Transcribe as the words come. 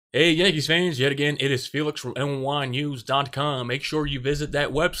Hey, Yankees fans, yet again, it is Felix from NYYNEWS.com. Make sure you visit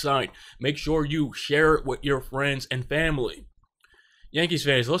that website. Make sure you share it with your friends and family. Yankees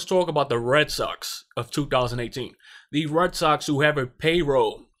fans, let's talk about the Red Sox of 2018. The Red Sox, who have a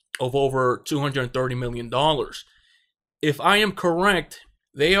payroll of over $230 million. If I am correct,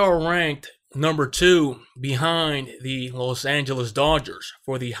 they are ranked number 2 behind the Los Angeles Dodgers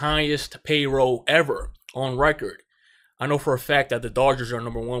for the highest payroll ever on record. I know for a fact that the Dodgers are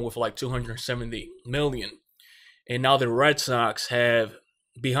number 1 with like 270 million. And now the Red Sox have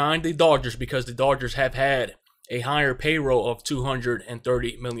behind the Dodgers because the Dodgers have had a higher payroll of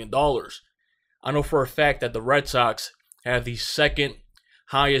 $230 million. I know for a fact that the Red Sox have the second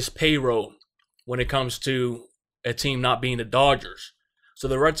highest payroll when it comes to a team not being the Dodgers. So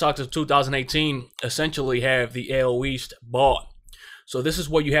the Red Sox of 2018 essentially have the AL East bought. So this is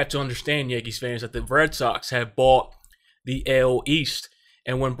what you have to understand, Yankees fans, that the Red Sox have bought the AL East.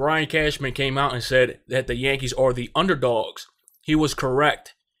 And when Brian Cashman came out and said that the Yankees are the underdogs, he was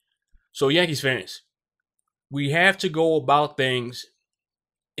correct. So Yankees fans, we have to go about things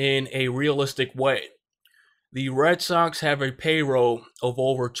in a realistic way. The Red Sox have a payroll of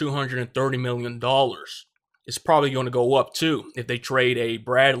over $230 million. It's probably going to go up too if they trade a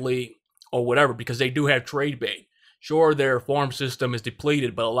Bradley or whatever, because they do have trade bait. Sure, their farm system is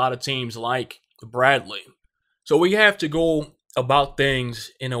depleted, but a lot of teams like Bradley. So we have to go about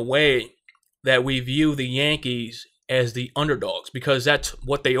things in a way that we view the Yankees as the underdogs, because that's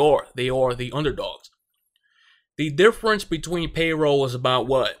what they are. They are the underdogs. The difference between payroll is about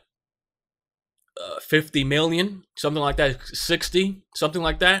what? 50 million, something like that, 60, something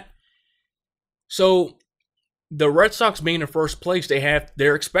like that. So the Red Sox being in first place,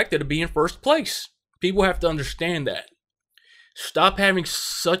 they're expected to be in first place. People have to understand that. Stop having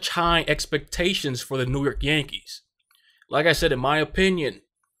such high expectations for the New York Yankees. Like I said, in my opinion,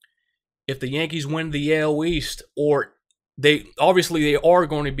 if the Yankees win the AL East, or they are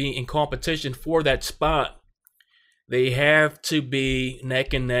going to be in competition for that spot, they have to be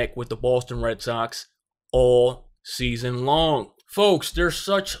neck and neck with the Boston Red Sox all season long. Folks, there's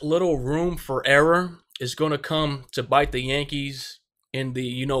such little room for error. It's going to come to bite the Yankees in the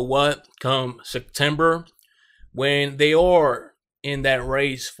you-know-what come September, when they are in that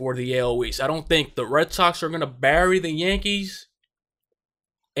race for the AL East. I don't think the Red Sox are going to bury the Yankees,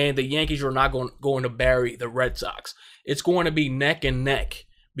 and the Yankees are not going to bury the Red Sox. It's going to be neck and neck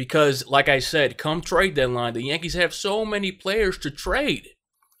because, like I said, come trade deadline, the Yankees have so many players to trade.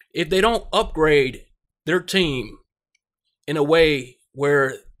 If they don't upgrade their team in a way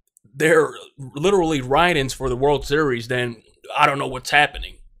where they're literally ride-ins for the World Series, then I don't know what's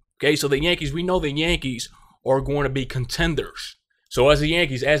happening. Okay, so the Yankees, we know the Yankees are going to be contenders. So as the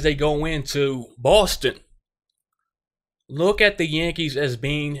Yankees, as they go into Boston, look at the Yankees as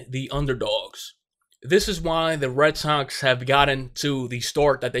being the underdogs. This is why the Red Sox have gotten to the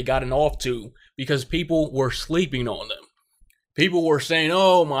start that they gotten off to, because people were sleeping on them. People were saying,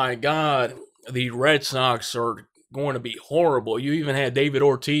 oh my God, the Red Sox are going to be horrible. You even had David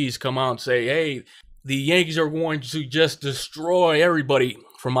Ortiz come out and say, hey, the Yankees are going to just destroy everybody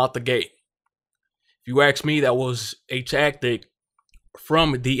from out the gate. If you ask me, that was a tactic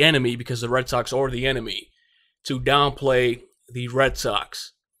from the enemy, because the Red Sox are the enemy, to downplay the Red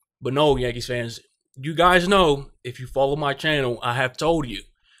Sox. But no, Yankees fans, you guys know, if you follow my channel, I have told you,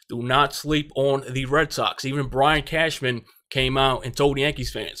 do not sleep on the Red Sox. Even Brian Cashman came out and told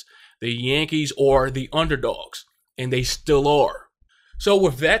Yankees fans, the Yankees are the underdogs, and they still are. So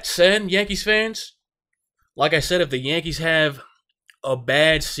with that said, Yankees fans, like I said, if the Yankees have a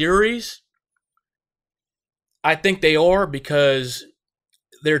bad series, I think they are, because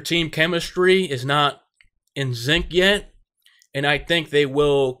their team chemistry is not in sync yet. And I think they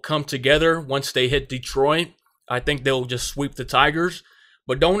will come together once they hit Detroit. I think they'll just sweep the Tigers.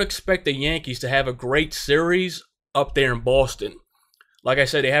 But don't expect the Yankees to have a great series up there in Boston. Like I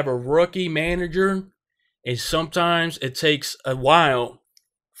said, they have a rookie manager, and sometimes it takes a while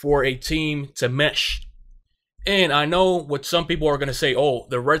for a team to mesh. And I know what some people are going to say, oh,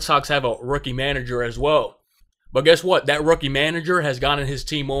 the Red Sox have a rookie manager as well. But guess what? That rookie manager has gotten his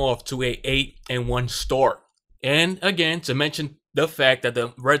team off to a 8-1 start. And again, to mention the fact that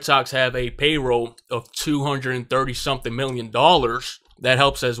the Red Sox have a payroll of $230-something million, that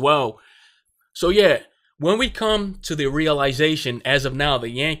helps as well. So yeah, when we come to the realization, as of now, the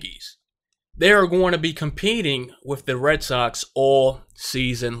Yankees, they are going to be competing with the Red Sox all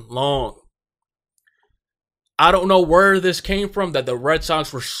season long. I don't know where this came from, that the Red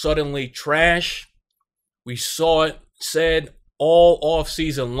Sox were suddenly trash. We saw it said all off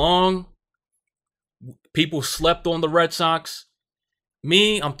season long. People slept on the Red Sox.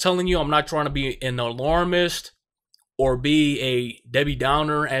 Me, I'm telling you, I'm not trying to be an alarmist or be a Debbie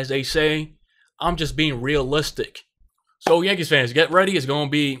Downer, as they say. I'm just being realistic. So, Yankees fans, get ready. It's going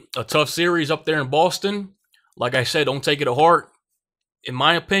to be a tough series up there in Boston. Like I said, don't take it to heart. In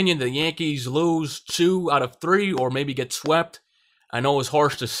my opinion, the Yankees lose 2 out of 3 or maybe get swept. I know it's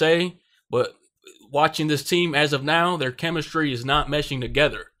harsh to say, but watching this team as of now, their chemistry is not meshing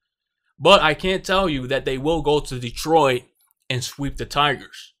together. But I can't tell you that they will go to Detroit and sweep the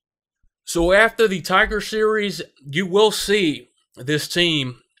Tigers. So after the Tiger series, you will see this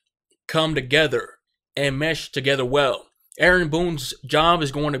team come together and mesh together well. Aaron Boone's job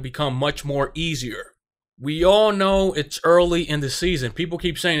is going to become much more easier. We all know it's early in the season. People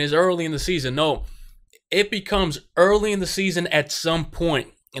keep saying it's early in the season. No, it becomes early in the season at some point.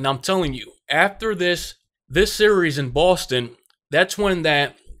 And I'm telling you, after this series in Boston, that's when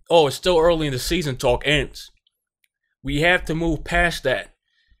that, oh, it's still early in the season talk ends. We have to move past that.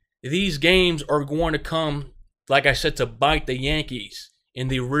 These games are going to come, like I said, to bite the Yankees in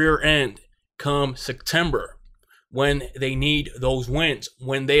the rear end come September, when they need those wins,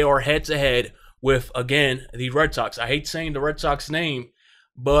 when they are head-to-head with, again, the Red Sox. I hate saying the Red Sox name,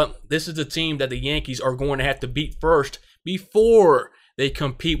 but this is the team that the Yankees are going to have to beat first before they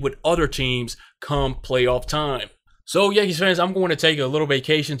compete with other teams come playoff time. So, Yankees fans, I'm going to take a little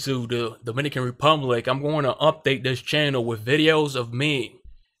vacation to the Dominican Republic. I'm going to update this channel with videos of me,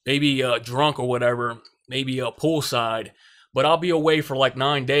 maybe drunk or whatever, maybe poolside. But I'll be away for like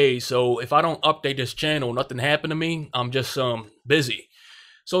 9 days, so if I don't update this channel, nothing happened to me. I'm just busy.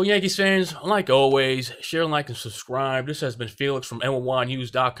 So, Yankees fans, like always, share, like, and subscribe. This has been Felix from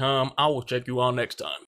NYYNEWS.com. I will check you all next time.